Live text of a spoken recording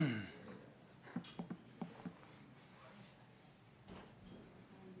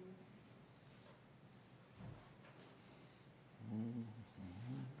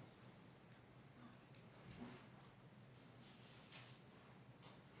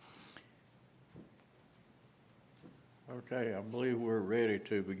Okay, I believe we're ready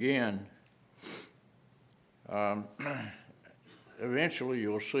to begin. Um, Eventually,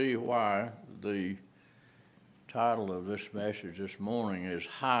 you'll see why the title of this message this morning is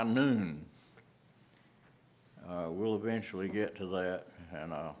High Noon. We'll eventually get to that,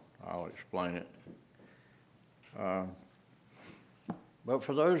 and I'll explain it. But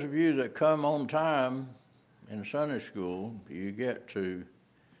for those of you that come on time in Sunday school, you get to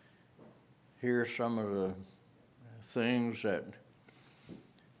hear some of the things that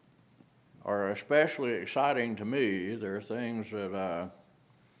are especially exciting to me. There are things that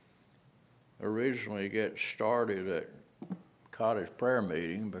originally get started at cottage prayer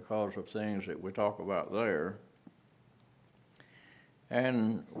meeting because of things that we talk about there.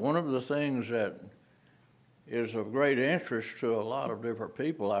 And one of the things that is of great interest to a lot of different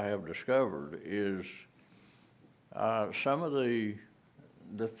people I have discovered is some of the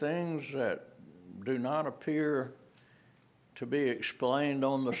things that do not appear to be explained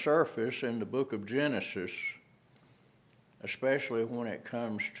on the surface in the book of Genesis, especially when it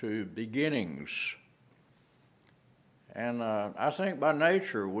comes to beginnings. And I think by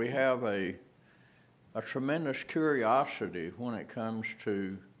nature we have a tremendous curiosity when it comes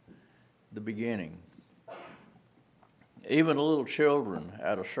to the beginning. Even little children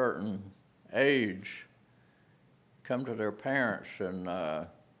at a certain age come to their parents and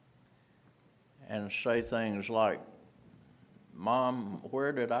say things like, "Mom,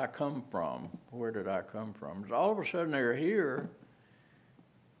 where did I come from? Where did I come from?" So all of a sudden they're here,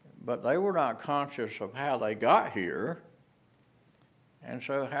 but they were not conscious of how they got here. And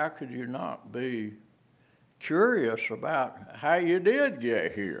so how could you not be curious about how you did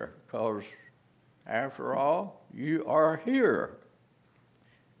get here? Because after all, you are here.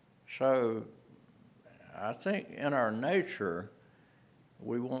 So I think in our nature,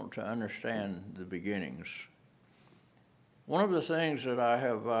 we want to understand the beginnings. One of the things that I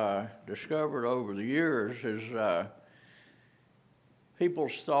have discovered over the years is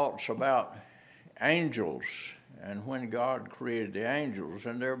people's thoughts about angels and when God created the angels.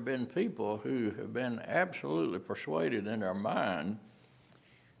 And there have been people who have been absolutely persuaded in their mind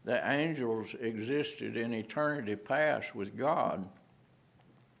that angels existed in eternity past with God.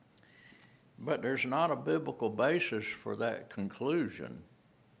 But there's not a biblical basis for that conclusion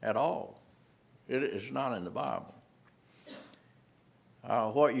at all. It is not in the Bible.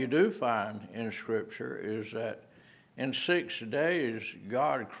 What you do find in Scripture is that in 6 days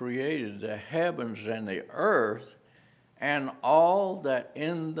God created the heavens and the earth and all that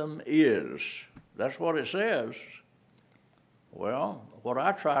in them is. That's what it says. Well, what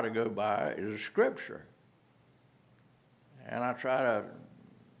I try to go by is Scripture. And I try to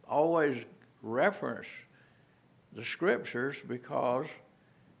always reference the Scriptures because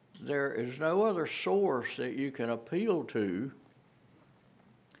there is no other source that you can appeal to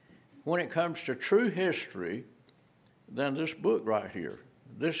when it comes to true history than this book right here.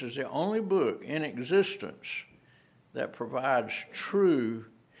 This is the only book in existence that provides true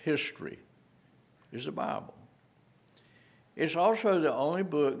history, is the Bible. It's also the only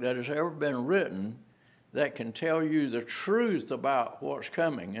book that has ever been written that can tell you the truth about what's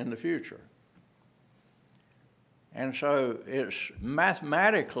coming in the future. And so it's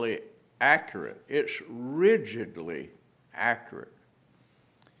mathematically accurate. It's rigidly accurate.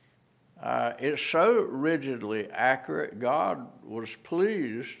 It's so rigidly accurate, God was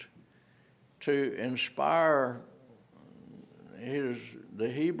pleased to inspire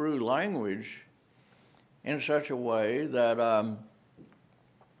the Hebrew language in such a way that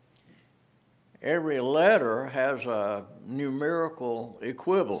every letter has a numerical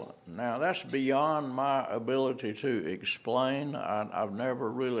equivalent. Now, that's beyond my ability to explain. I've never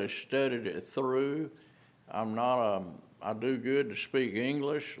really studied it through. I do good to speak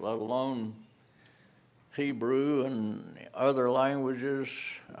English, let alone Hebrew and other languages.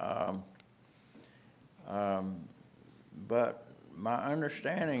 But my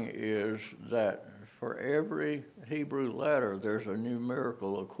understanding is that for every Hebrew letter, there's a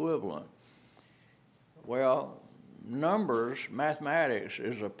numerical equivalent. Well, numbers, mathematics,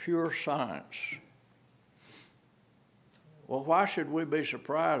 is a pure science. Well, why should we be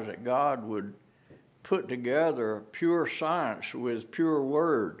surprised that God would put together pure science with pure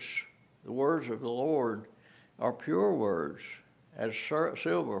words? The words of the Lord are pure words, as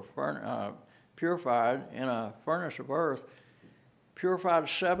silver purified in a furnace of earth, purified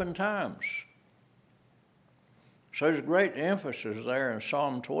 7 times. So there's great emphasis there in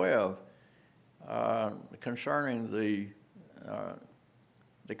Psalm 12 concerning the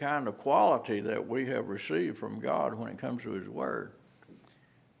kind of quality that we have received from God when it comes to His Word.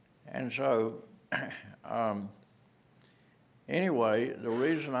 And so Anyway, the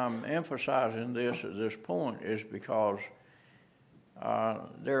reason I'm emphasizing this at this point is because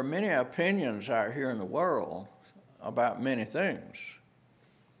there are many opinions out here in the world about many things.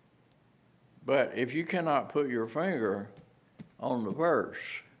 But if you cannot put your finger on the verse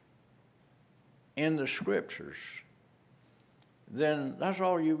in the Scriptures, then that's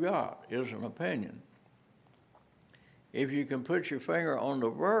all you got is an opinion. If you can put your finger on the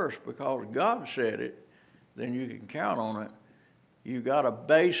verse because God said it, then you can count on it. You got a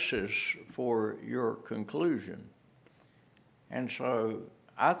basis for your conclusion. And so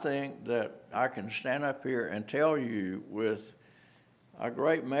I think that I can stand up here and tell you with a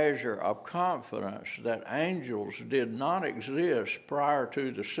great measure of confidence that angels did not exist prior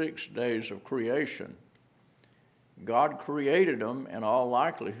to the 6 days of creation. God created them in all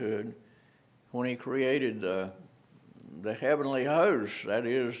likelihood when he created the heavenly hosts, that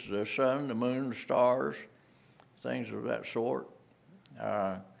is the sun, the moon, the stars, things of that sort.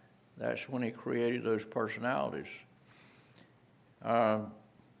 That's when he created those personalities.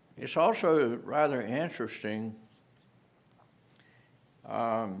 It's also rather interesting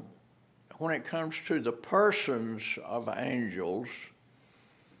when it comes to the persons of angels,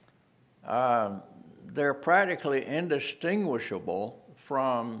 they're practically indistinguishable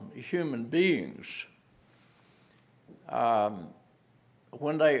from human beings.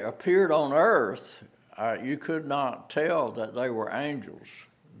 When they appeared on earth, you could not tell that they were angels.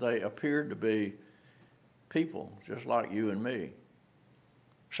 They appeared to be people, just like you and me.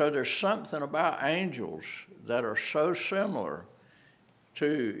 So there's something about angels that are so similar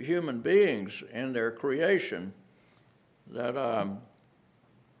to human beings in their creation that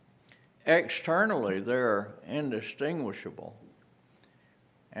externally they're indistinguishable.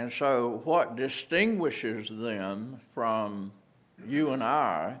 And so what distinguishes them from you and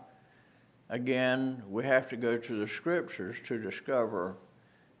I, again, we have to go to the Scriptures to discover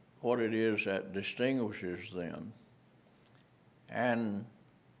what it is that distinguishes them. And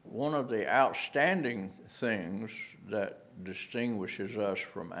one of the outstanding things that distinguishes us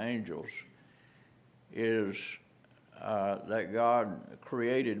from angels is that God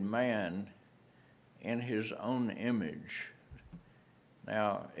created man in his own image.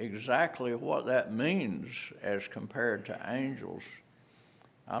 Now, exactly what that means as compared to angels,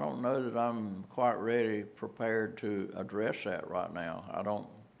 I don't know that I'm quite prepared to address that right now.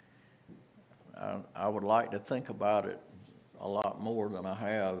 I would like to think about it a lot more than I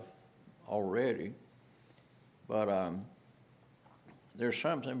have already. But there's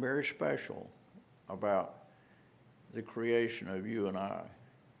something very special about the creation of you and I.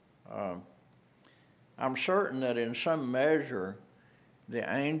 I'm certain that in some measure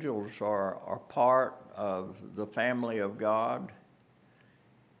the angels are part of the family of God,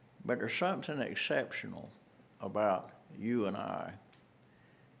 but there's something exceptional about you and I.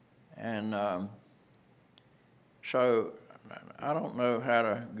 And so I don't know how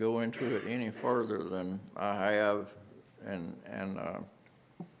to go into it any further than I have and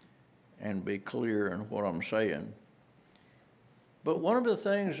be clear in what I'm saying. But one of the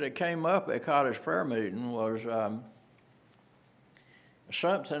things that came up at Cottage Prayer Meeting was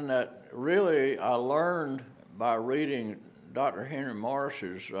something that really I learned by reading Dr. Henry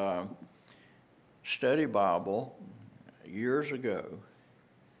Morris's study Bible years ago,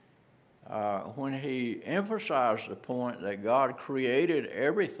 when he emphasized the point that God created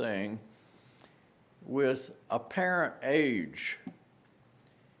everything with apparent age.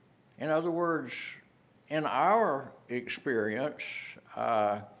 In other words, in our experience,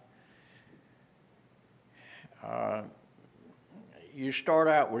 you start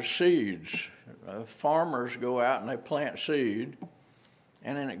out with seeds. Farmers go out and they plant seed,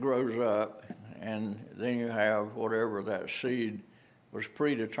 and then it grows up, and then you have whatever that seed was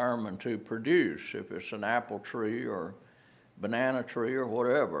predetermined to produce, if it's an apple tree or banana tree or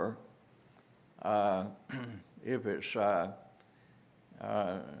whatever. If it's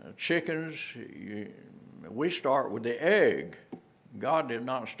chickens, we start with the egg. God did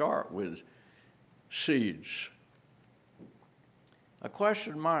not start with seeds. A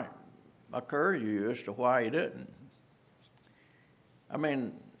question might occur to you as to why he didn't. I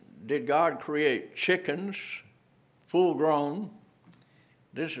mean, did God create chickens, full grown?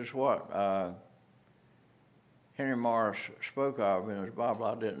 This is what Henry Morris spoke of in his Bible.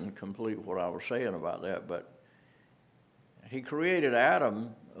 I didn't complete what I was saying about that, but he created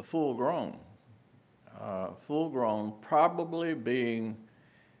Adam full grown, probably being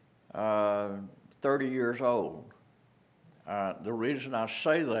 30 years old. The reason I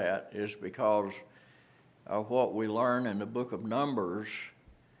say that is because of what we learn in the book of Numbers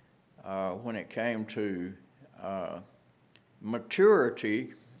when it came to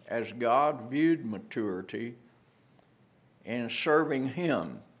maturity as God viewed maturity in serving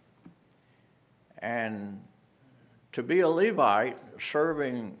Him. And to be a Levite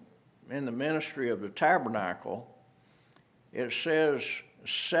serving in the ministry of the tabernacle, it says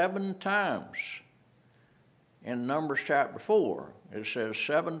 7 times in Numbers chapter 4, it says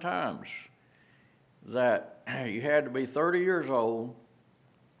 7 times that you had to be 30 years old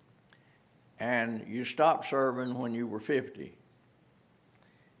and you stopped serving when you were 50.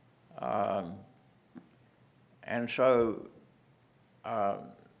 And so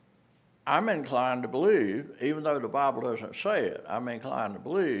I'm inclined to believe, even though the Bible doesn't say it, I'm inclined to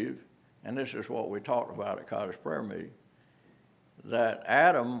believe, and this is what we talked about at Cottage Prayer Meeting, that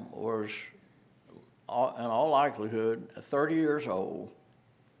Adam was, in all likelihood, 30 years old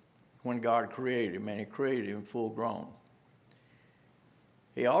when God created him, and He created him full grown.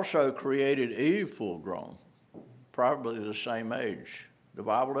 He also created Eve full grown, probably the same age. The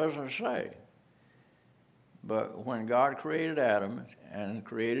Bible doesn't say. But when God created Adam and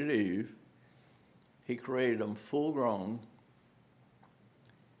created Eve, He created them full grown,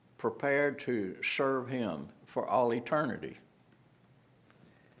 prepared to serve Him for all eternity.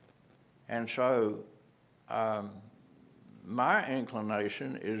 And so my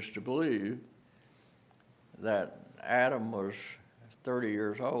inclination is to believe that Adam was 30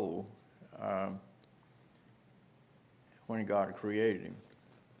 years old when God created him.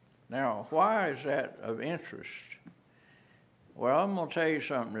 Now, why is that of interest? Well, I'm going to tell you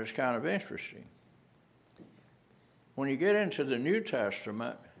something that's kind of interesting. When you get into the New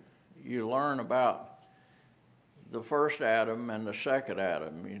Testament, you learn about the first Adam and the second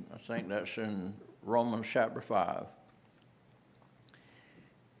Adam. I think that's in Romans chapter 5.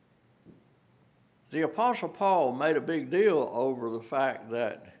 The Apostle Paul made a big deal over the fact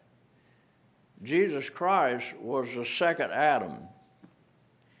that Jesus Christ was the second Adam.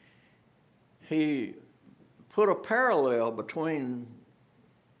 He put a parallel between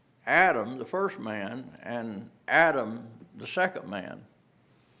Adam, the first man, and Adam, the second man.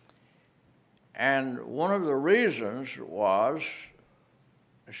 And one of the reasons was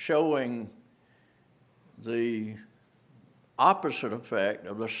showing the opposite effect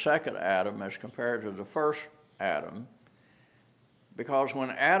of the second Adam as compared to the first Adam, because when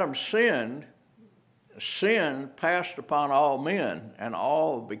Adam sinned, sin passed upon all men, and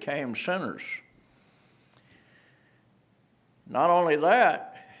all became sinners. Not only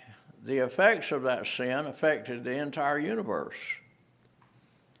that, the effects of that sin affected the entire universe.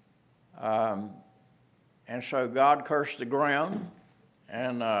 And so God cursed the ground,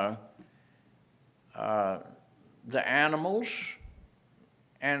 and the animals,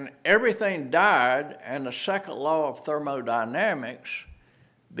 and everything died, and the second law of thermodynamics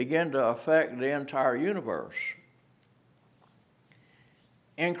began to affect the entire universe.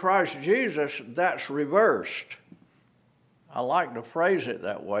 In Christ Jesus, that's reversed. I like to phrase it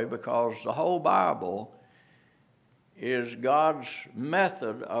that way because the whole Bible is God's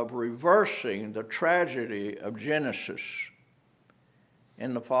method of reversing the tragedy of Genesis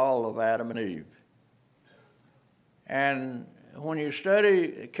in the fall of Adam and Eve. And when you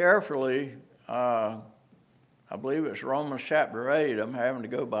study carefully, I believe it's Romans chapter 8. I'm having to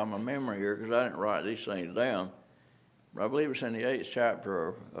go by my memory here because I didn't write these things down. But I believe it's in the 8th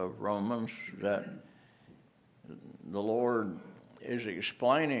chapter of Romans that the Lord is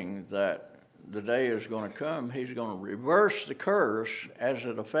explaining that the day is going to come. He's going to reverse the curse as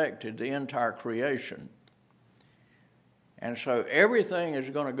it affected the entire creation. And so everything is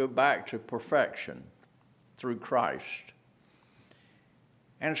going to go back to perfection through Christ.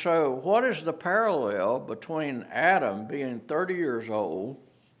 And so what is the parallel between Adam being 30 years old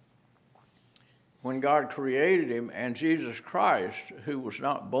when God created him and Jesus Christ, who was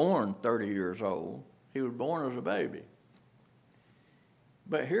not born 30 years old? He was born as a baby.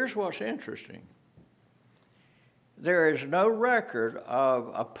 But here's what's interesting. There is no record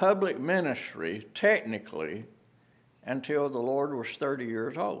of a public ministry, technically, until the Lord was 30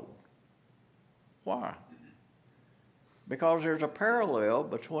 years old. Why? Because there's a parallel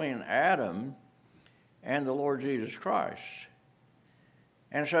between Adam and the Lord Jesus Christ.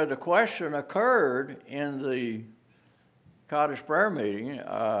 And so the question occurred in the Cottage Prayer Meeting,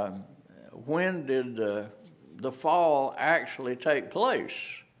 when did the fall actually take place?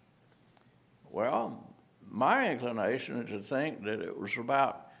 Well, my inclination is to think that it was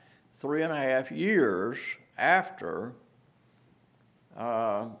about 3.5 years after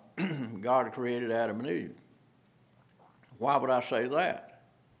God created Adam and Eve. Why would I say that?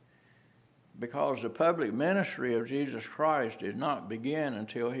 Because the public ministry of Jesus Christ did not begin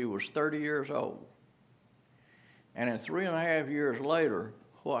until he was 30 years old. And then 3.5 years later,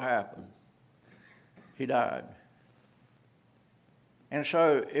 what happened? He died. And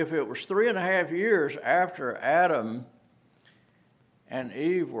so if it was 3.5 years after Adam and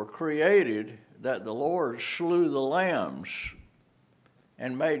Eve were created that the Lord slew the lambs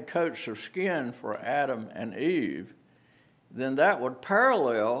and made coats of skin for Adam and Eve, then that would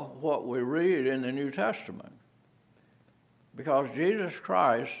parallel what we read in the New Testament. Because Jesus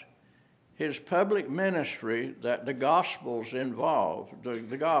Christ, his public ministry that the Gospels involve,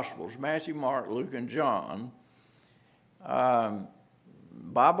 the Gospels, Matthew, Mark, Luke, and John,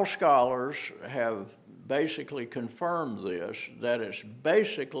 Bible scholars have basically confirmed this, that it's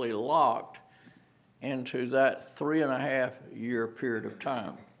basically locked into that 3.5 year period of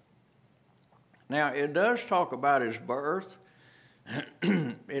time. Now, it does talk about his birth.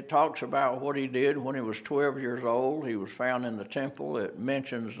 It talks about what he did when he was 12 years old. He was found in the temple. It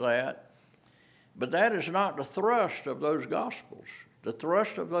mentions that. But that is not the thrust of those Gospels. The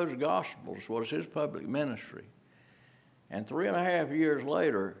thrust of those Gospels was his public ministry. And 3.5 years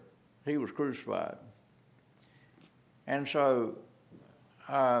later, he was crucified. And so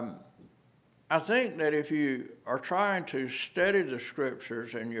I think that if you are trying to study the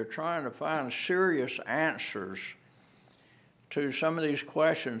Scriptures and you're trying to find serious answers to some of these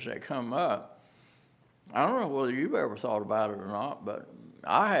questions that come up, I don't know whether you've ever thought about it or not, but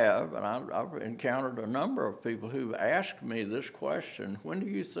I have, and I've encountered a number of people who've asked me this question: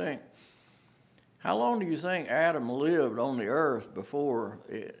 how long do you think Adam lived on the earth before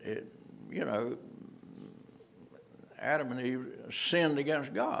Adam and Eve sinned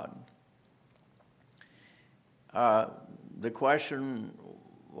against God? The question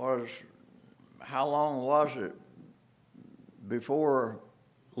was, how long was it before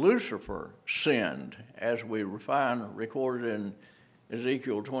Lucifer sinned, as we find recorded in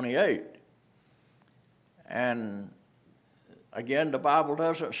Ezekiel 28? And again, the Bible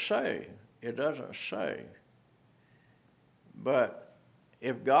doesn't say. It doesn't say. But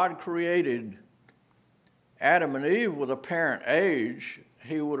if God created Adam and Eve with a parent age,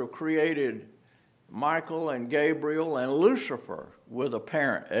 he would have created Michael and Gabriel and Lucifer with a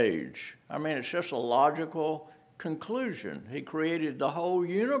parent age. I mean, it's just a logical conclusion. He created the whole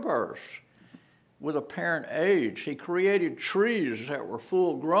universe with a parent age. He created trees that were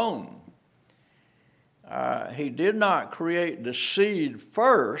full grown. He did not create the seed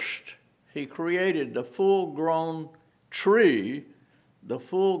first. He created the full-grown tree, the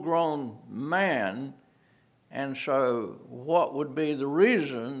full-grown man. And so what would be the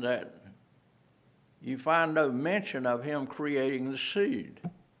reason that you find no mention of him creating the seed?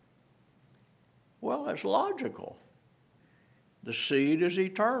 Well, it's logical. The seed is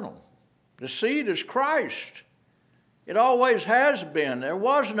eternal. The seed is Christ. It always has been. There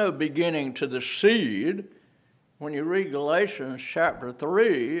was no beginning to the seed. When you read Galatians chapter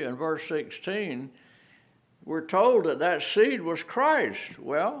 3 and verse 16, we're told that that seed was Christ.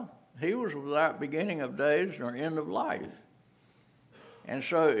 Well, he was without beginning of days nor end of life. And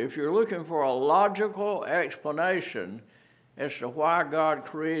so if you're looking for a logical explanation as to why God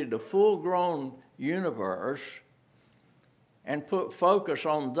created the full-grown universe and put focus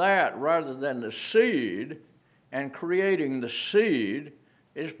on that rather than the seed and creating the seed,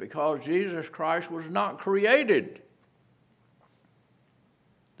 is because Jesus Christ was not created.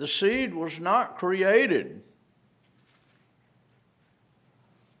 The seed was not created.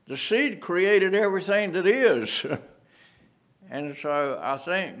 The seed created everything that is. And so I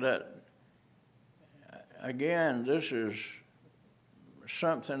think that, again, this is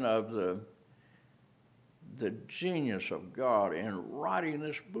something of the genius of God in writing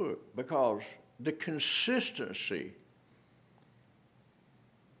this book, because the consistency,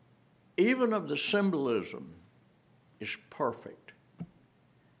 even of the symbolism, is perfect.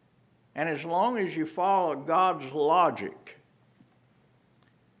 And as long as you follow God's logic,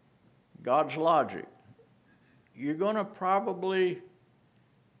 you're going to probably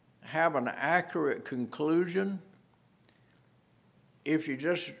have an accurate conclusion if you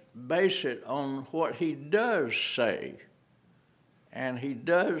just base it on what he does say. And he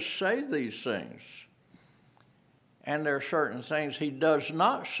does say these things. And there are certain things he does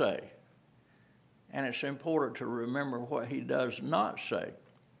not say. And it's important to remember what he does not say.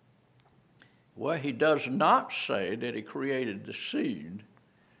 Well, he does not say that he created the seed.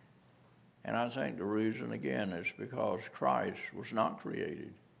 And I think the reason, again, is because Christ was not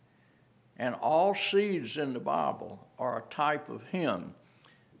created. And all seeds in the Bible are a type of him.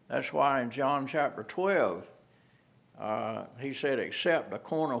 That's why in John chapter 12, he said, except a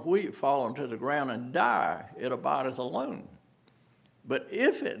corn of wheat fall into the ground and die, it abideth alone. But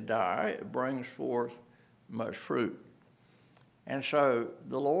if it die, it brings forth much fruit. And so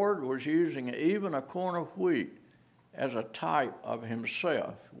the Lord was using even a corn of wheat as a type of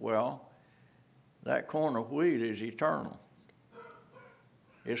himself. Well, that corn of wheat is eternal.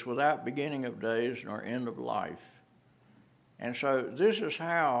 It's without beginning of days nor end of life. And so this is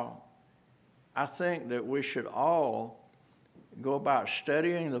how I think that we should all go about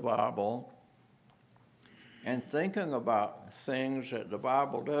studying the Bible and thinking about things that the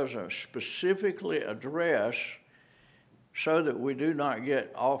Bible doesn't specifically address, so that we do not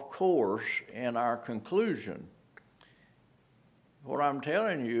get off course in our conclusion. What I'm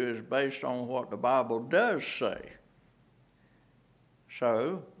telling you is based on what the Bible does say.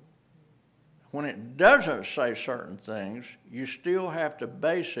 So, when it doesn't say certain things, you still have to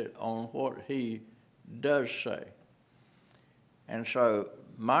base it on what he does say. And so,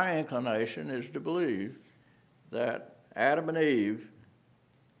 my inclination is to believe that Adam and Eve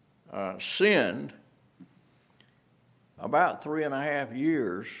sinned about 3.5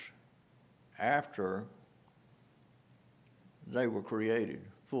 years after they were created,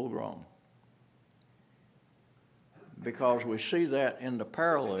 full grown. Because we see that in the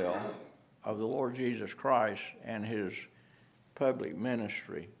parallel of the Lord Jesus Christ and his public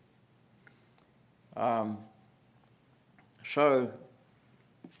ministry. I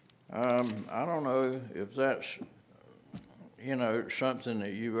don't know if that's, something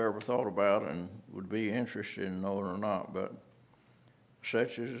that you've ever thought about and would be interested in knowing or not, but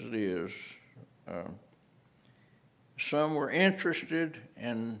such as it is, some were interested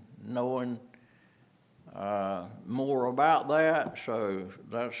in knowing more about that, so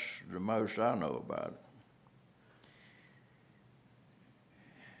that's the most I know about it.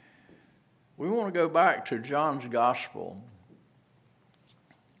 We want to go back to John's Gospel,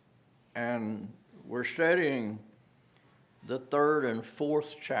 and we're studying the 3rd and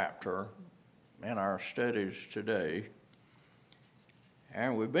 4th chapter in our studies today.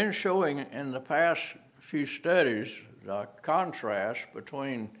 And we've been showing in the past few studies the contrast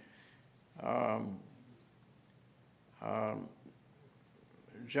between John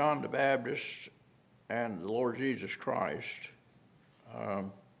the Baptist and the Lord Jesus Christ.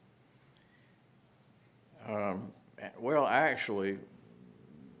 Actually,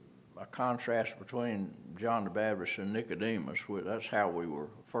 a contrast between John the Baptist and Nicodemus. That's how we were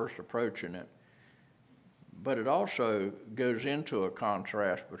first approaching it. But it also goes into a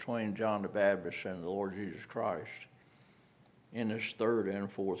contrast between John the Baptist and the Lord Jesus Christ in this 3rd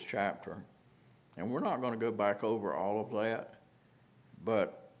and 4th chapter. And we're not going to go back over all of that,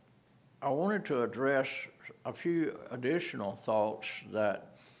 but I wanted to address a few additional thoughts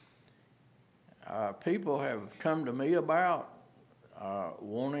that people have come to me about,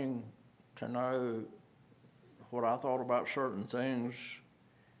 wanting to know what I thought about certain things,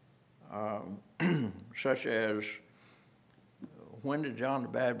 such as, when did John the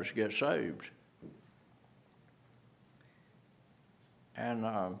Baptist get saved? And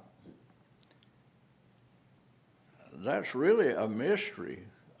that's really a mystery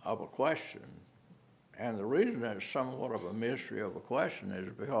of a question. And the reason it's somewhat of a mystery of a question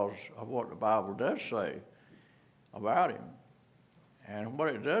is because of what the Bible does say about him. And what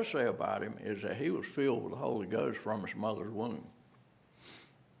it does say about him is that he was filled with the Holy Ghost from his mother's womb.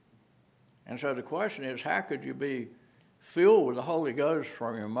 And so the question is, how could you be filled with the Holy Ghost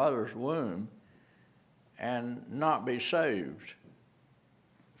from your mother's womb and not be saved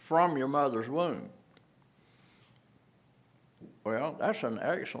from your mother's womb? Well, that's an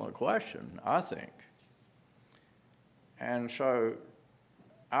excellent question, I think. And so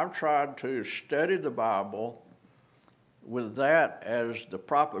I've tried to study the Bible with that as the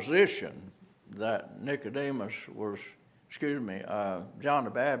proposition that John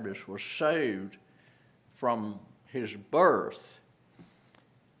the Baptist was saved from his birth.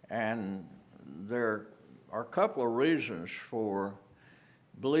 And there are a couple of reasons for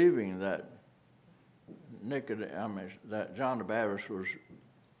believing that that John the Baptist was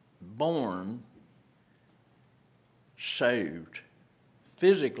born saved,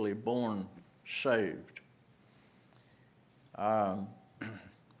 physically born saved. The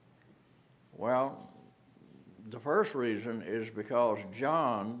first reason is because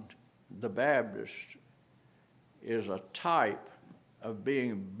John the Baptist is a type of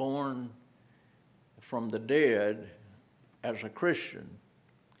being born from the dead as a Christian.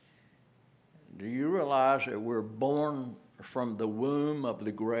 Do you realize that we're born from the womb of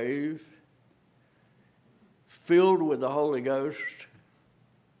the grave, filled with the Holy Ghost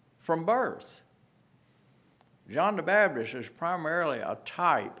from birth? John the Baptist is primarily a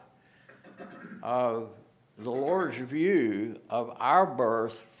type of the Lord's view of our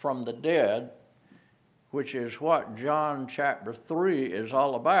birth from the dead which is what John chapter 3 is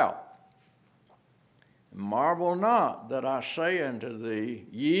all about. Marvel not that I say unto thee,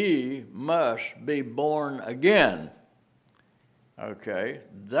 ye must be born again. Okay,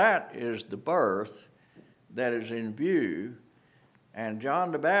 that is the birth that is in view, and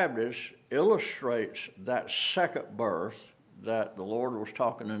John the Baptist illustrates that second birth that the Lord was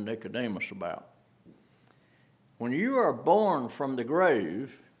talking to Nicodemus about. When you are born from the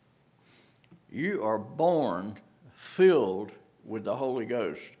grave, you are born filled with the Holy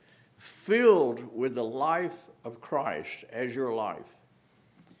Ghost, filled with the life of Christ as your life.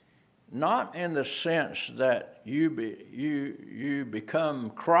 Not in the sense that you become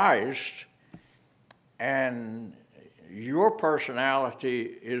Christ and your personality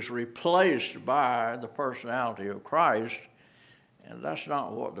is replaced by the personality of Christ, and that's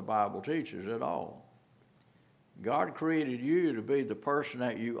not what the Bible teaches at all. God created you to be the person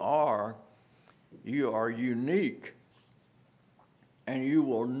that you are. You are unique, and you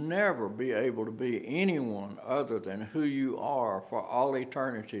will never be able to be anyone other than who you are for all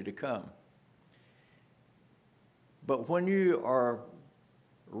eternity to come. But when you are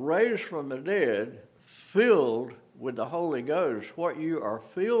raised from the dead, filled with the Holy Ghost, what you are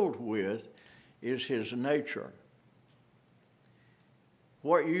filled with is His nature.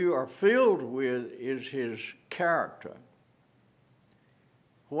 What you are filled with is His character.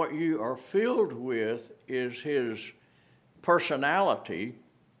 What you are filled with is His personality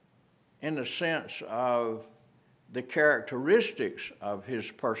in the sense of the characteristics of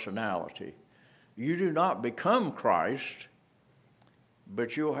His personality. You do not become Christ,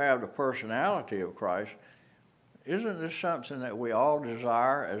 but you'll have the personality of Christ. Isn't this something that we all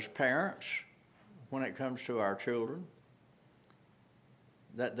desire as parents when it comes to our children?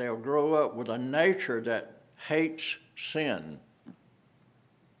 That they'll grow up with a nature that hates sin.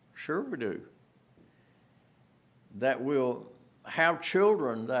 Sure we do. That we'll have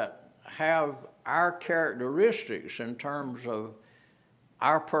children that have our characteristics in terms of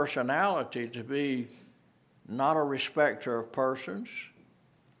our personality to be not a respecter of persons,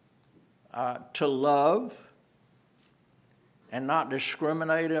 to love and not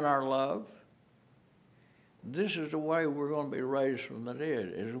discriminate in our love. This is the way we're going to be raised from the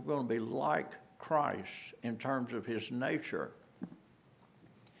dead, is we're going to be like Christ in terms of His nature,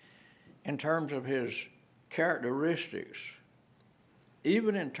 in terms of His characteristics,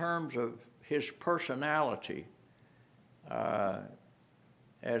 even in terms of His personality,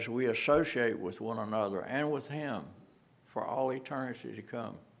 as we associate with one another and with Him for all eternity to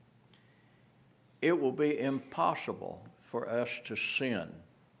come. It will be impossible for us to sin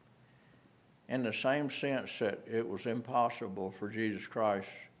in the same sense that it was impossible for Jesus Christ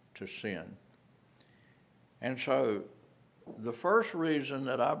to sin. And so the first reason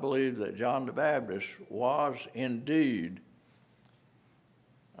that I believe that John the Baptist was indeed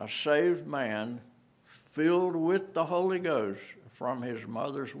a saved man filled with the Holy Ghost from his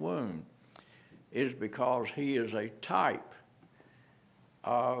mother's womb is because he is a type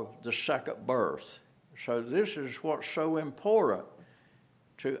of the second birth. So this is what's so important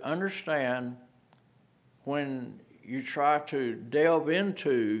to understand when you try to delve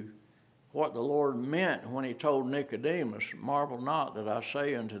into what the Lord meant when He told Nicodemus, marvel not that I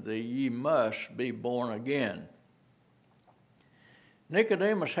say unto thee, ye must be born again.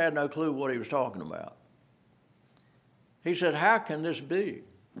 Nicodemus had no clue what he was talking about. He said, how can this be?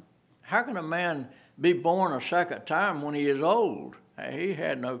 How can a man be born a second time when he is old? He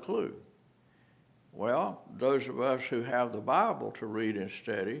had no clue. Well, those of us who have the Bible to read and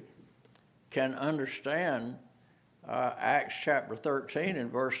study can understand Acts chapter 13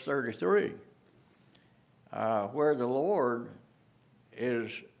 and verse 33, where the Lord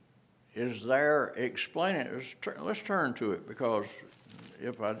is there explaining it. Let's turn to it, because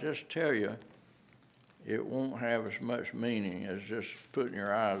if I just tell you, it won't have as much meaning as just putting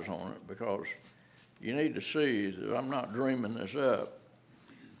your eyes on it, because you need to see that I'm not dreaming this up.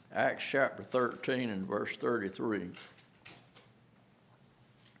 Acts chapter 13 and verse 33.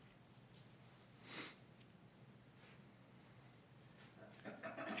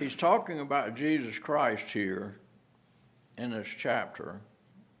 He's talking about Jesus Christ here in this chapter.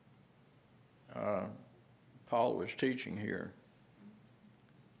 Paul is teaching here.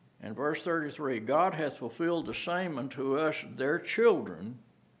 In verse 33, God hath fulfilled the same unto us, their children,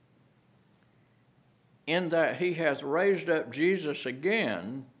 in that He hath raised up Jesus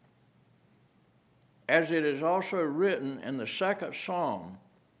again, as it is also written in the second psalm,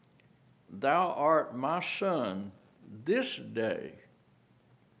 Thou art my son, this day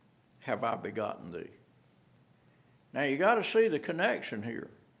have I begotten thee. Now you got to see the connection here,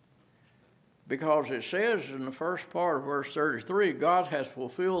 Because it says in the first part of verse 33, God hath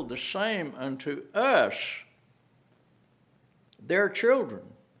fulfilled the same unto us, their children.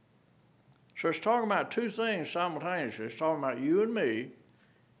 So it's talking about two things simultaneously. It's talking about you and me,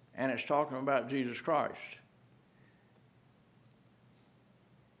 and it's talking about Jesus Christ.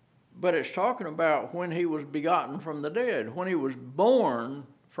 But it's talking about when he was begotten from the dead, when he was born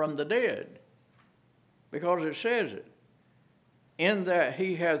from the dead. Because it says it. In that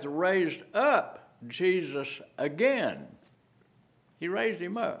he hath raised up Jesus again. He raised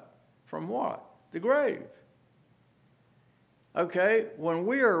him up. From what? The grave. Okay, when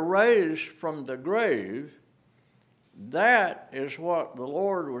we are raised from the grave, that is what the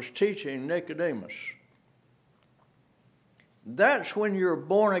Lord was teaching Nicodemus. That's when you're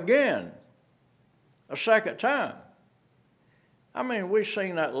born again, a second time. I mean, we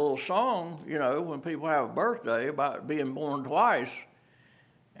sing that little song, when people have a birthday about being born twice.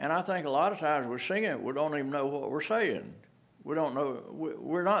 And I think a lot of times we sing it, we don't even know what we're saying. We don't know,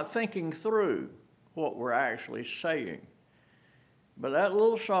 we're not thinking through what we're actually saying. But that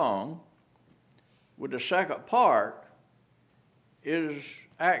little song, with the second part, is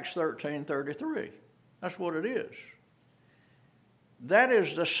Acts 13:33. That's what it is. That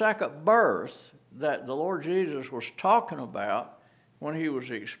is the second birth that the Lord Jesus was talking about when he was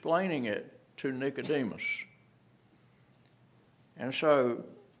explaining it to Nicodemus. And so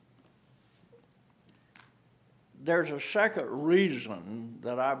there's a second reason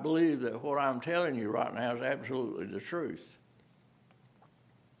that I believe that what I'm telling you right now is absolutely the truth.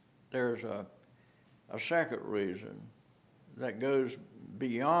 There's a second reason that goes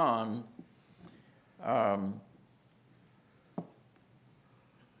beyond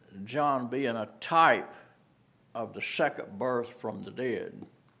John being a type of the second birth from the dead.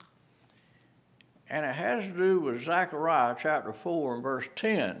 And it has to do with Zechariah chapter 4 and verse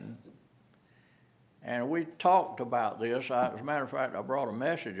 10. And we talked about this. As a matter of fact, I brought a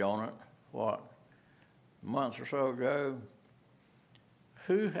message on it, a month or so ago.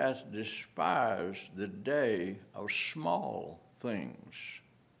 Who hath despised the day of small things?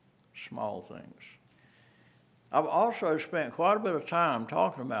 Small things. I've also spent quite a bit of time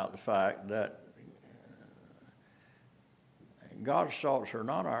talking about the fact that God's thoughts are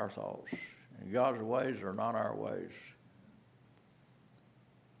not our thoughts, and God's ways are not our ways.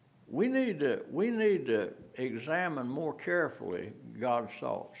 We need to examine more carefully God's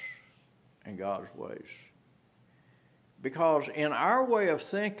thoughts and God's ways. Because in our way of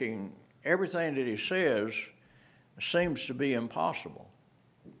thinking, everything that he says seems to be impossible.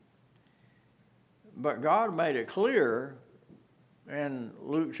 But God made it clear in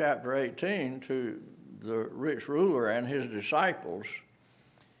Luke chapter 18 to the rich ruler and his disciples,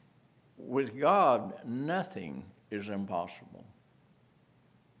 with God, nothing is impossible.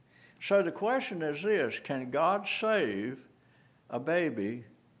 So the question is this: can God save a baby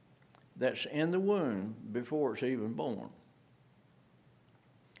that's in the womb before it's even born?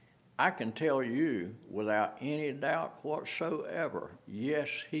 I can tell you without any doubt whatsoever, yes,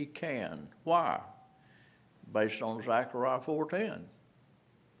 he can. Why? Based on Zechariah 4:10.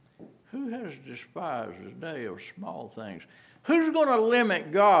 Who has despised the day of small things? Who's going to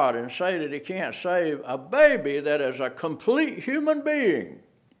limit God and say that he can't save a baby that is a complete human being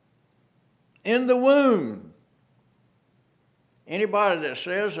in the womb? Anybody that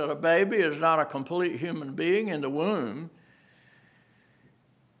says that a baby is not a complete human being in the womb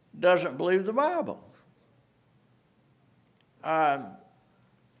doesn't believe the Bible.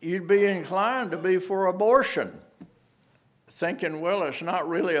 You'd be inclined to be for abortion, thinking, well, it's not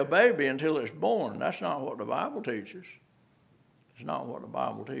really a baby until it's born. That's not what the Bible teaches. It's not what the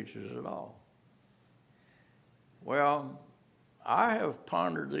Bible teaches at all. Well, I have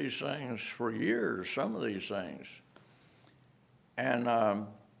pondered these things for years, some of these things. And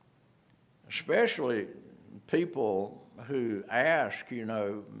especially people who ask,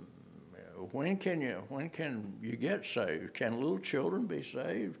 when can you get saved? Can little children be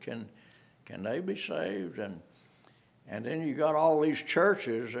saved? Can they be saved? And then you got all these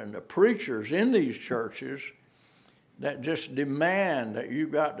churches and the preachers in these churches that just demand that you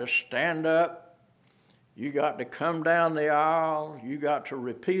got to stand up, you got to come down the aisle, you got to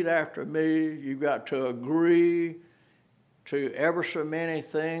repeat after me, you got to agree to ever so many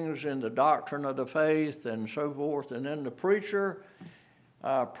things in the doctrine of the faith and so forth. And then the preacher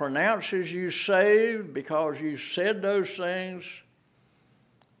pronounces you saved because you said those things,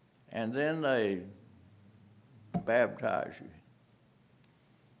 and then they baptize you.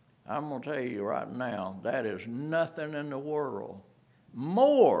 I'm going to tell you right now, that is nothing in the world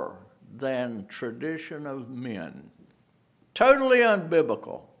more than tradition of men. Totally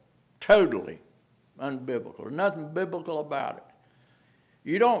unbiblical. totally unbiblical. There's nothing biblical about it.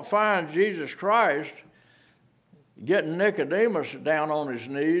 You don't find Jesus Christ getting Nicodemus down on his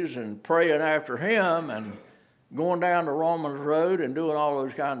knees and praying after him and going down the Romans road and doing all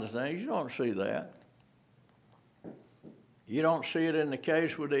those kinds of things. You don't see that. You don't see it in the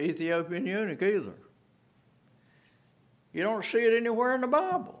case with the Ethiopian eunuch either. You don't see it anywhere in the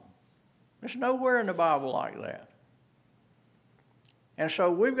Bible. There's nowhere in the Bible like that. And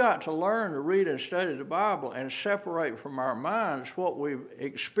so we've got to learn to read and study the Bible and separate from our minds what we've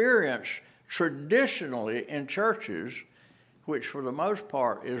experienced traditionally in churches, which for the most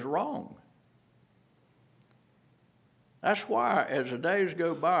part is wrong. That's why, as the days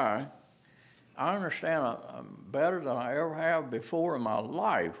go by, I understand better than I ever have before in my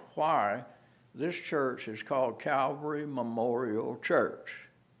life why this church is called Calvary Memorial Church.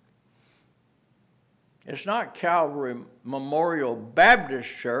 It's not Calvary Memorial Baptist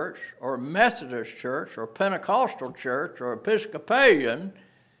Church or Methodist Church or Pentecostal Church or Episcopalian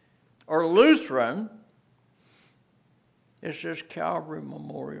or Lutheran. It's just Calvary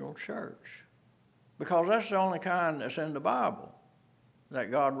Memorial Church. Because that's the only kind that's in the Bible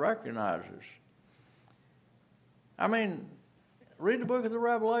that God recognizes. I mean, read the book of the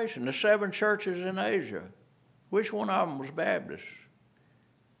Revelation, the 7 churches in Asia. Which one of them was Baptist?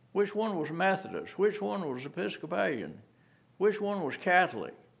 Which one was Methodist? Which one was Episcopalian? Which one was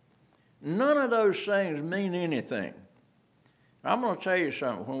Catholic? None of those things mean anything. I'm going to tell you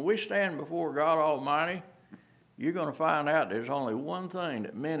something. When we stand before God Almighty, you're going to find out there's only one thing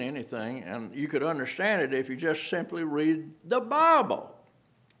that meant anything, and you could understand it if you just simply read the Bible.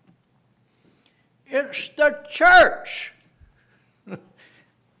 It's the church.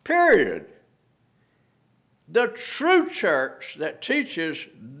 Period. The true church that teaches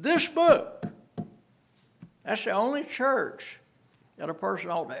this book. That's the only church that a person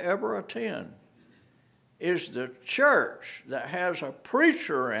ought to ever attend, is the church that has a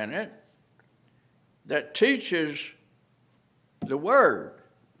preacher in it that teaches the Word.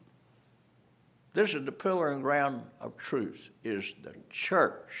 This is the pillar and ground of truth, is the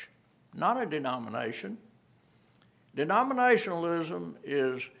church, not a denomination. Denominationalism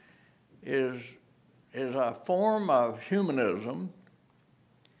is a form of humanism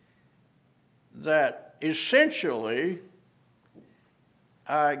that essentially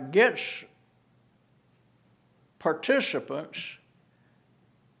gets participants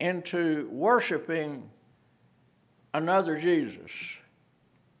into worshiping another Jesus,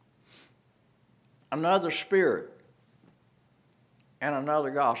 another spirit, and another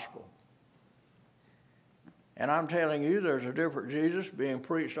gospel. And I'm telling you, there's a different Jesus being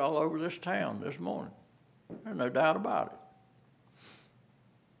preached all over this town this morning. There's no doubt about it.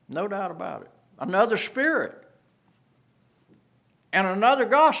 No doubt about it. Another spirit and another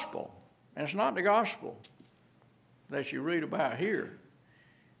gospel. And it's not the gospel that you read about here.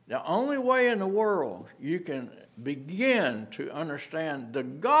 The only way in the world you can begin to understand the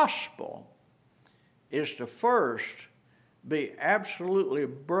gospel is to first be absolutely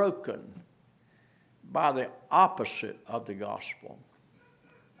broken by the opposite of the gospel.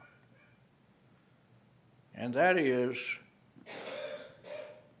 And that is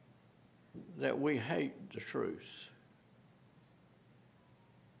that we hate the truth.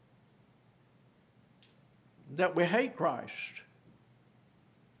 That we hate Christ.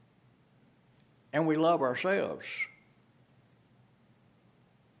 And we love ourselves.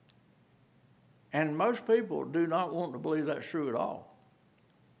 And most people do not want to believe that's true at all.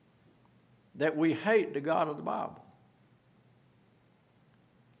 That we hate the God of the Bible.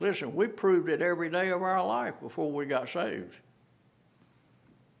 Listen, we proved it every day of our life before we got saved.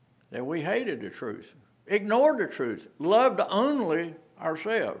 That we hated the truth, ignored the truth, loved only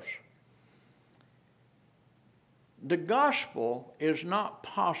ourselves. The gospel is not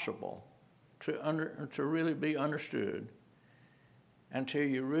possible to really be understood until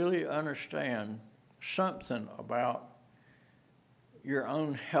you really understand something about your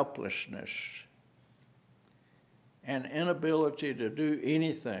own helplessness and inability to do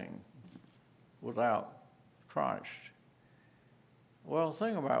anything without Christ. Well,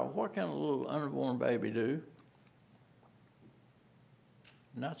 think about it. What can a little unborn baby do?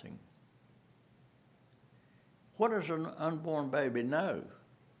 Nothing. What does an unborn baby know?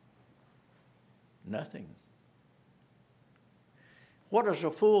 Nothing. What does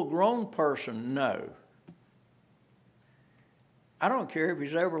a full-grown person know? I don't care if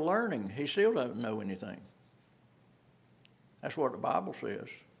he's ever learning. He still doesn't know anything. That's what the Bible says.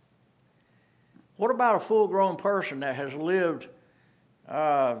 What about a full-grown person that has lived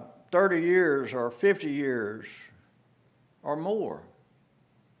 30 years or 50 years or more?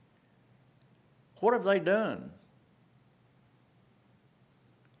 What have they done?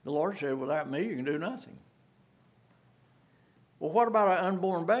 The Lord said, without me, you can do nothing. Well, what about an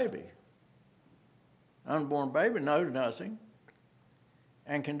unborn baby? An unborn baby knows nothing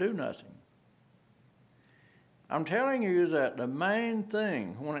and can do nothing. I'm telling you that the main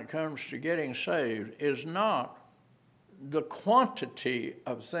thing when it comes to getting saved is not the quantity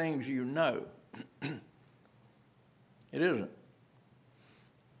of things you know. It isn't.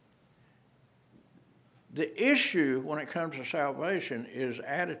 The issue when it comes to salvation is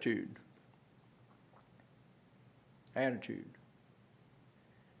attitude. Attitude.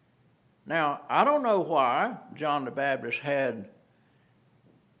 Now, I don't know why John the Baptist had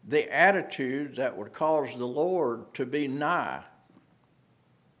the attitude that would cause the Lord to be nigh.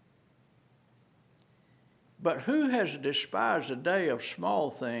 But who has despised the day of small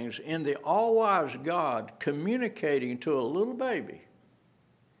things in the all-wise God communicating to a little baby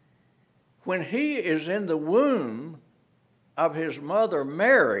when he is in the womb of his mother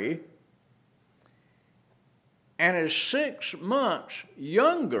Mary and is 6 months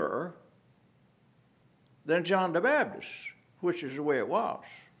younger than John the Baptist, which is the way it was.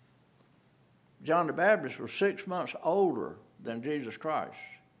 John the Baptist was 6 months older than Jesus Christ.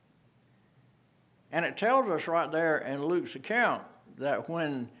 And it tells us right there in Luke's account that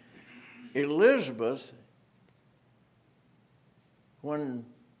when Elizabeth, when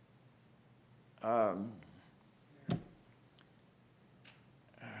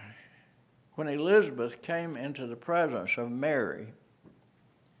Elizabeth came into the presence of Mary,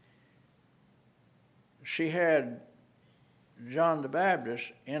 she had John the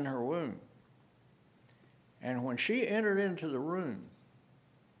Baptist in her womb. And when she entered into the room,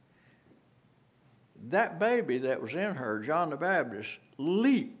 that baby that was in her, John the Baptist,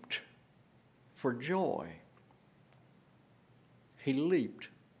 leaped for joy. He leaped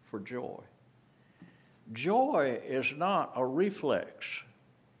for joy. Joy is not a reflex.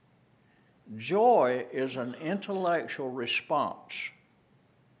 Joy is an intellectual response.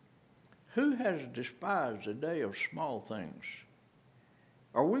 Who has despised the day of small things?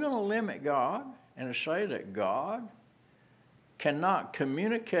 Are we going to limit God and say that God cannot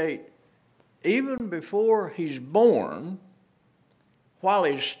communicate even before he's born, while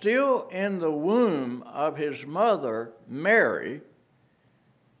he's still in the womb of his mother, Mary,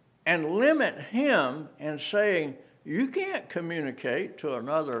 and limit him in saying, you can't communicate to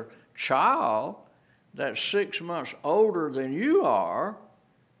another child that's 6 months older than you are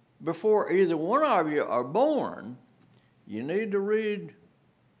before either one of you are born? You need to read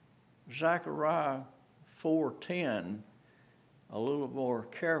Zechariah 4:10 a little more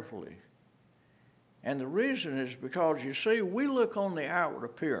carefully. And the reason is because, you see, we look on the outward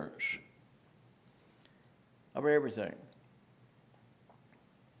appearance of everything.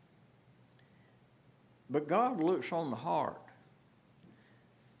 But God looks on the heart.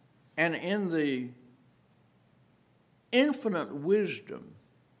 And in the infinite wisdom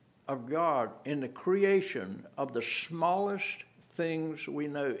of God in the creation of the smallest things we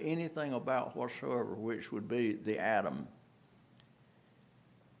know anything about whatsoever, which would be the atom,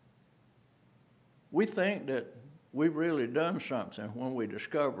 we think that we've really done something when we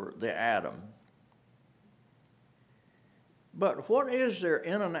discover the atom. But what is there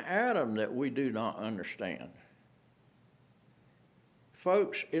in an atom that we do not understand?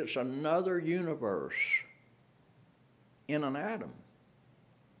 Folks, it's another universe in an atom.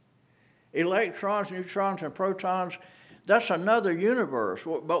 Electrons, neutrons, and protons, that's another universe.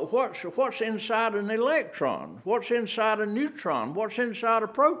 But what's inside an electron? What's inside a neutron? What's inside a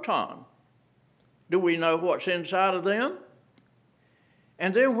proton? Do we know what's inside of them?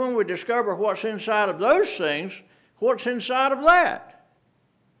 And then when we discover what's inside of those things, what's inside of that?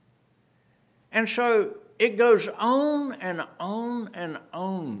 And so it goes on and on and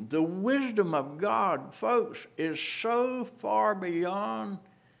on. The wisdom of God, folks, is so far beyond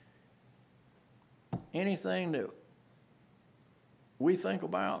anything that we think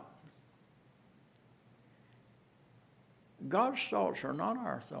about. God's thoughts are not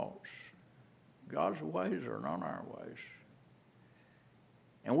our thoughts. God's ways are not our ways.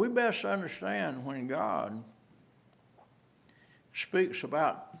 And we best understand when God speaks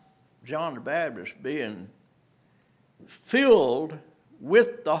about John the Baptist being filled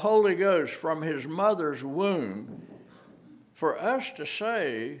with the Holy Ghost from his mother's womb, for us to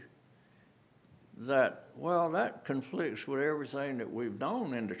say that, well, that conflicts with everything that we've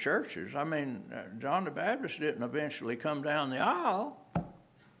known in the churches. I mean, John the Baptist didn't eventually come down the aisle.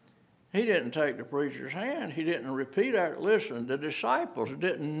 He didn't take the preacher's hand. He didn't repeat it. Listen, the disciples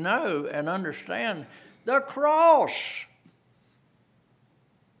didn't know and understand the cross.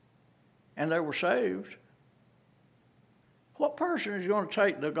 and they were saved. What person is going to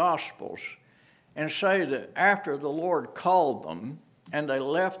take the Gospels and say that after the Lord called them and they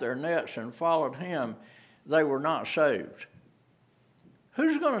left their nets and followed him, they were not saved?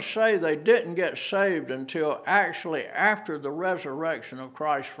 Who's going to say they didn't get saved until actually after the resurrection of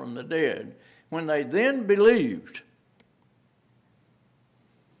Christ from the dead, when they then believed?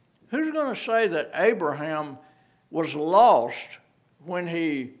 Who's going to say that Abraham was lost when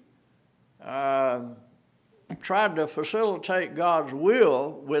he tried to facilitate God's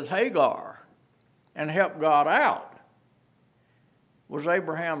will with Hagar and help God out? Was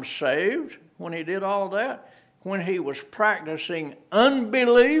Abraham saved when he did all that? When he was practicing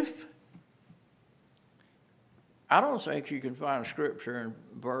unbelief? I don't think you can find scripture and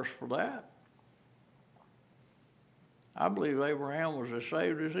verse for that. I believe Abraham was as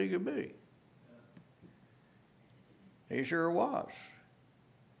saved as he could be. He sure was.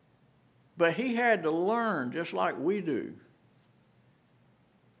 But he had to learn, just like we do,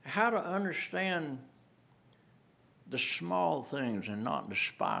 how to understand the small things and not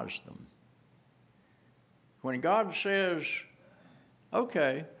despise them. When God says,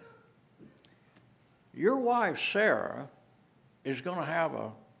 okay, your wife Sarah is going to have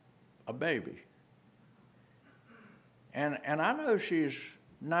a baby. And I know she's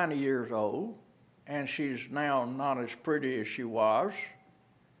 90 years old, and she's now not as pretty as she was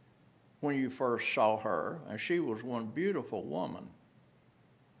when you first saw her, and she was one beautiful woman.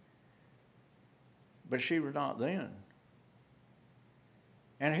 But she was not then.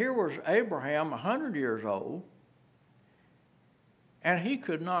 And here was Abraham, 100 years old, and he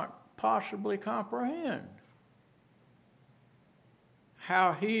could not possibly comprehend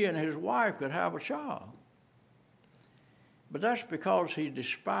how he and his wife could have a child. But that's because he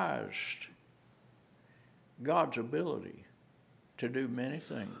despised God's ability to do many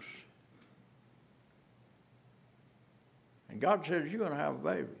things. And God says, you're going to have a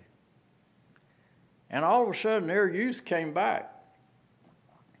baby. And all of a sudden, their youth came back.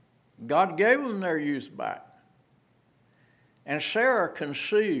 God gave them their youth back. And Sarah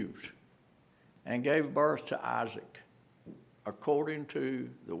conceived and gave birth to Isaac, according to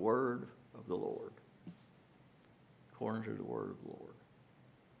the word of the Lord. According to the word of the Lord.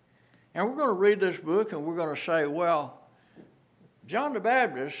 And we're going to read this book and we're going to say, well, John the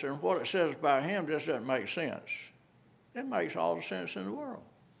Baptist and what it says about him just doesn't make sense. It makes all the sense in the world.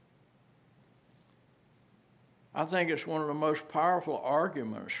 I think it's one of the most powerful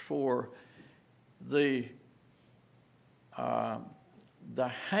arguments for the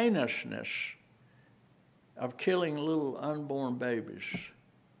heinousness of killing little unborn babies.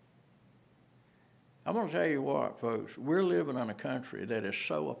 I'm going to tell you what, folks, we're living in a country that is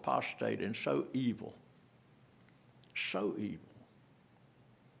so apostate and so evil. So evil.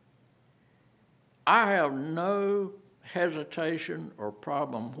 I have no hesitation or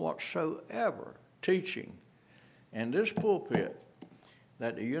problem whatsoever teaching in this pulpit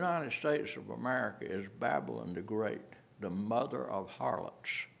that the United States of America is Babylon the Great, the mother of harlots.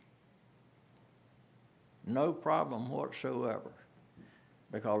 No problem whatsoever,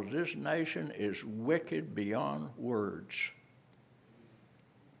 because this nation is wicked beyond words.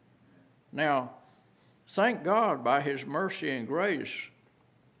 Now, thank God by his mercy and grace,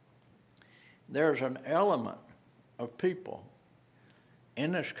 there's an element of people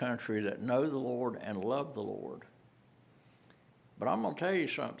in this country that know the Lord and love the Lord. But I'm going to tell you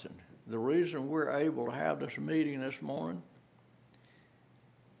something. The reason we're able to have this meeting this morning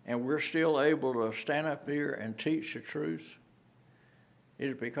and we're still able to stand up here and teach the truth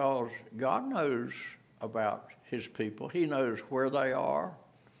is because God knows about his people. He knows where they are,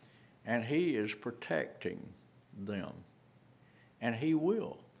 and he is protecting them. And he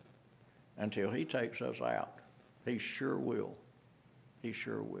will until he takes us out. He sure will. He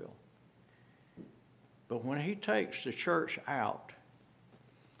sure will. But when he takes the church out,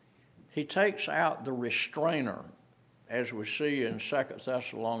 he takes out the restrainer, as we see in 2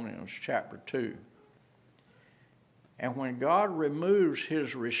 Thessalonians chapter 2. And when God removes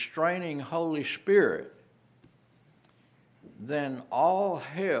his restraining Holy Spirit, then all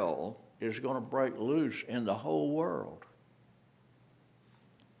hell is going to break loose in the whole world.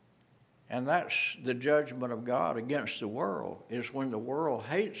 And that's the judgment of God against the world, is when the world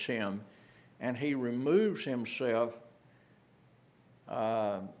hates him and he removes himself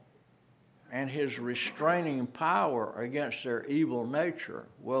and his restraining power against their evil nature.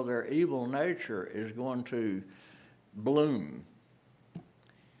 Well, their evil nature is going to bloom.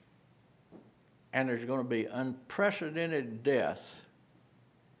 And there's going to be unprecedented death.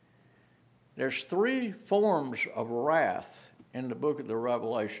 There's 3 forms of wrath in the book of the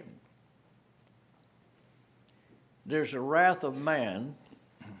Revelation. There's the wrath of man.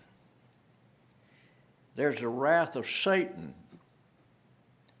 There's the wrath of Satan.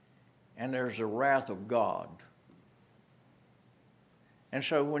 And there's the wrath of God. And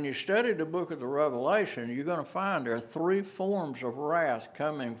so when you study the book of the Revelation, you're going to find there are three forms of wrath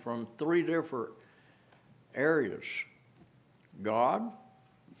coming from three different areas: God,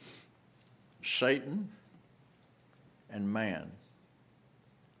 Satan, and man.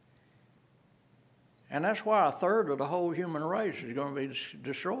 And that's why a third of the whole human race is going to be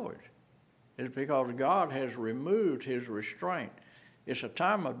destroyed. It's because God has removed his restraint. It's a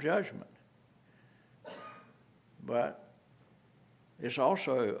time of judgment. But it's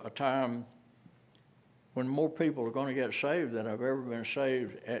also a time when more people are going to get saved than have ever been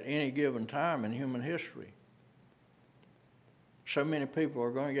saved at any given time in human history. So many people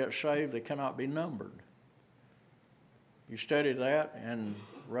are going to get saved they cannot be numbered. You study that in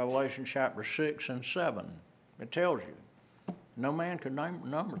Revelation chapter 6 and 7. It tells you. No man could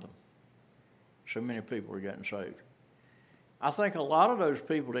number them. So many people are getting saved. I think a lot of those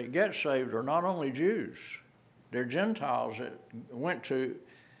people that get saved are not only Jews. They're Gentiles that went to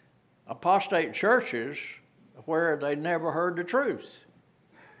apostate churches where they never heard the truth.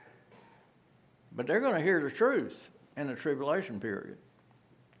 But they're going to hear the truth in the tribulation period.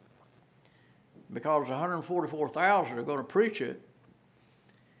 Because 144,000 are going to preach it.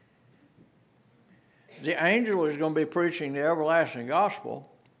 The angel is going to be preaching the everlasting gospel.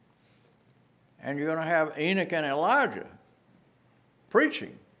 And you're going to have Enoch and Elijah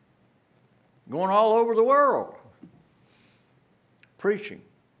preaching. Going all over the world. Preaching.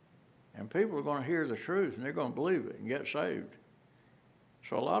 And people are going to hear the truth and they're going to believe it and get saved.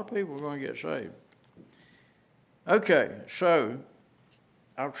 So a lot of people are going to get saved. Okay, so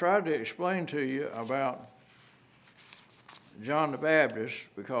I've tried to explain to you about John the Baptist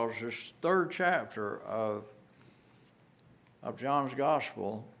because this third chapter of John's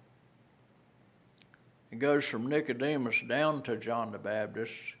Gospel, it goes from Nicodemus down to John the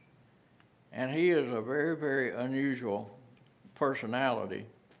Baptist, and he is a very, very unusual personality.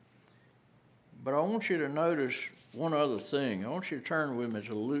 But I want you to notice one other thing. I want you to turn with me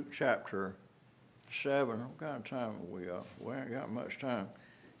to Luke chapter 7. What kind of time have we got? We ain't got much time.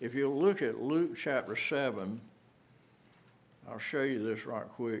 If you look at Luke chapter 7, I'll show you this right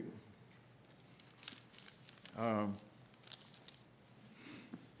quick.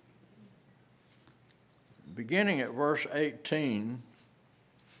 Beginning at verse 18,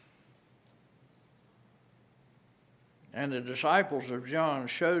 and the disciples of John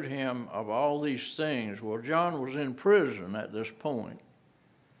showed him of all these things. Well, John was in prison at this point.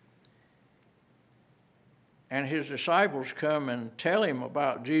 And his disciples come and tell him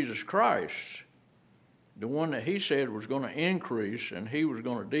about Jesus Christ, the one that he said was going to increase and he was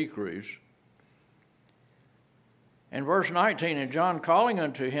going to decrease. In verse 19, and John calling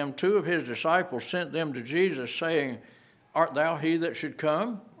unto him 2 of his disciples sent them to Jesus, saying, Art thou he that should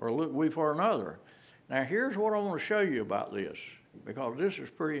come, or look we for another? Now here's what I want to show you about this, because this is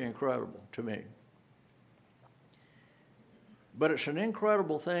pretty incredible to me. But it's an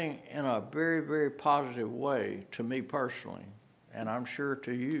incredible thing in a very, very positive way to me personally, and I'm sure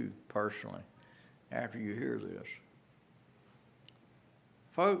to you personally after you hear this.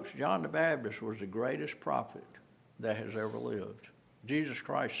 Folks, John the Baptist was the greatest prophet that has ever lived. Jesus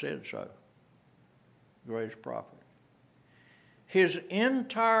Christ said so. Greatest prophet. His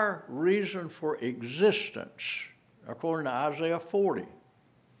entire reason for existence, according to Isaiah 40,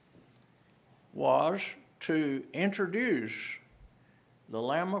 was to introduce the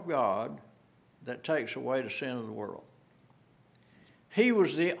Lamb of God that takes away the sin of the world. He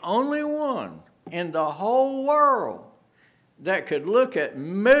was the only one in the whole world that could look at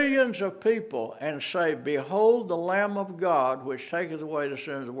millions of people and say, Behold the Lamb of God which taketh away the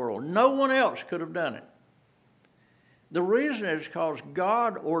sin of the world. No one else could have done it. The reason is because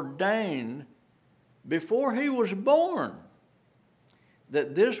God ordained before he was born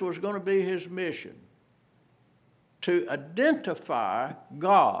that this was going to be his mission, to identify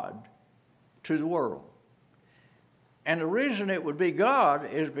God to the world. And the reason it would be God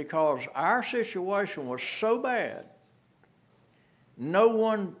is because our situation was so bad, no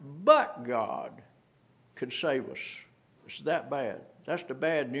one but God could save us. It's that bad. That's the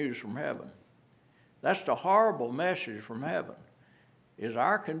bad news from heaven. That's the horrible message from heaven, is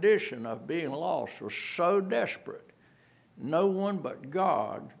our condition of being lost was so desperate, no one but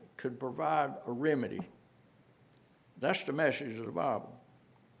God could provide a remedy. That's the message of the Bible.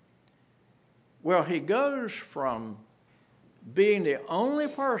 Well, he goes from being the only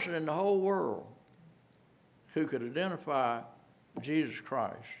person in the whole world who could identify Jesus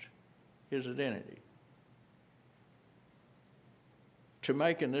Christ, his identity. to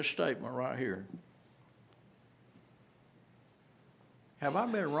making this statement right here. Have I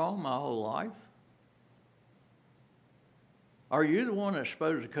been wrong my whole life? Are you the one that's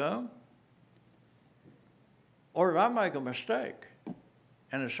supposed to come? Or did I make a mistake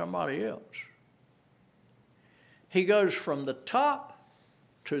and it's somebody else? He goes from the top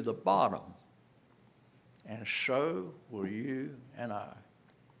to the bottom, and so will you and I.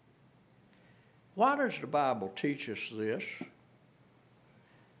 Why does the Bible teach us this?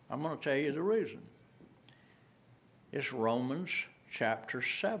 I'm going to tell you the reason. It's Romans chapter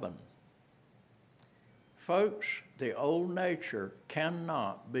 7. Folks, the old nature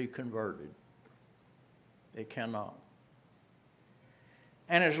cannot be converted. It cannot.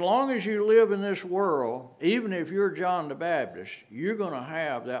 And as long as you live in this world, even if you're John the Baptist, you're going to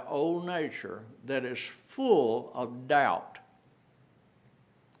have that old nature that is full of doubt,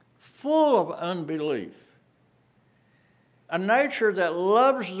 full of unbelief. A nature that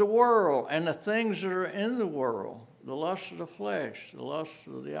loves the world and the things that are in the world, the lust of the flesh, the lust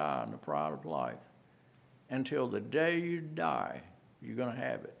of the eye, and the pride of life. Until the day you die, you're going to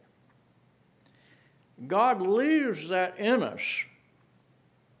have it. God leaves that in us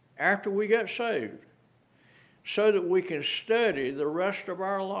after we get saved so that we can study the rest of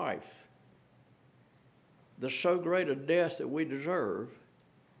our life the so great a death that we deserve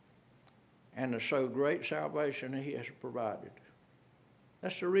and the so great salvation that he has provided.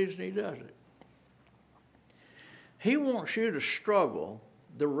 That's the reason he does it. He wants you to struggle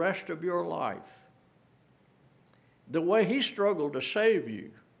the rest of your life the way he struggled to save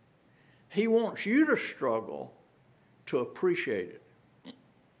you. He wants you to struggle to appreciate it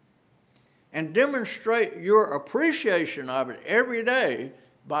and demonstrate your appreciation of it every day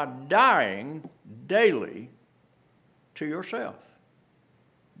by dying daily to yourself.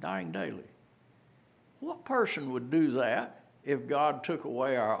 Dying daily. What person would do that if God took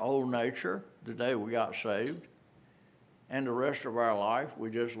away our old nature the day we got saved and the rest of our life we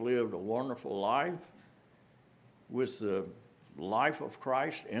just lived a wonderful life with the life of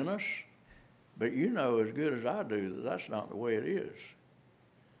Christ in us? But you know as good as I do that that's not the way it is.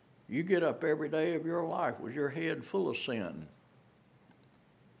 You get up every day of your life with your head full of sin,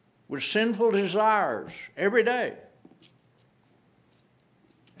 with sinful desires every day.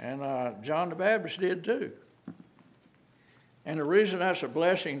 And John the Baptist did too. And the reason that's a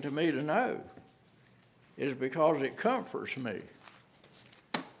blessing to me to know is because it comforts me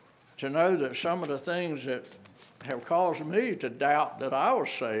to know that some of the things that have caused me to doubt that I was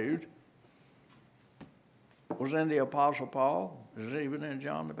saved was in the Apostle Paul, was even in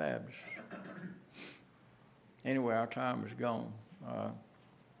John the Baptist. Anyway, our time is gone.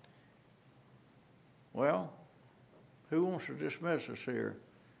 Well, who wants to dismiss us here?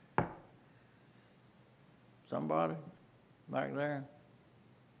 Somebody back there?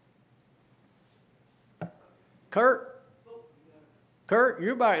 Kurt? Kurt,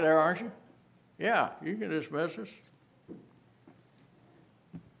 you're back there, aren't you? Yeah, you can dismiss us.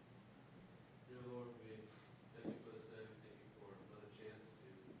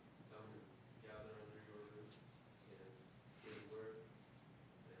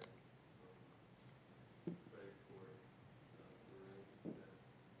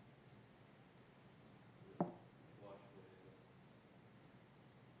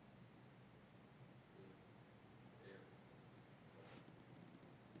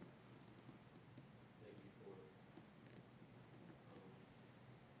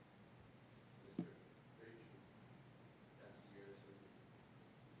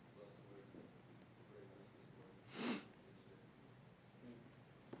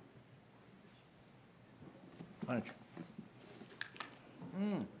 Thank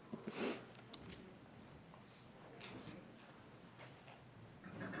you.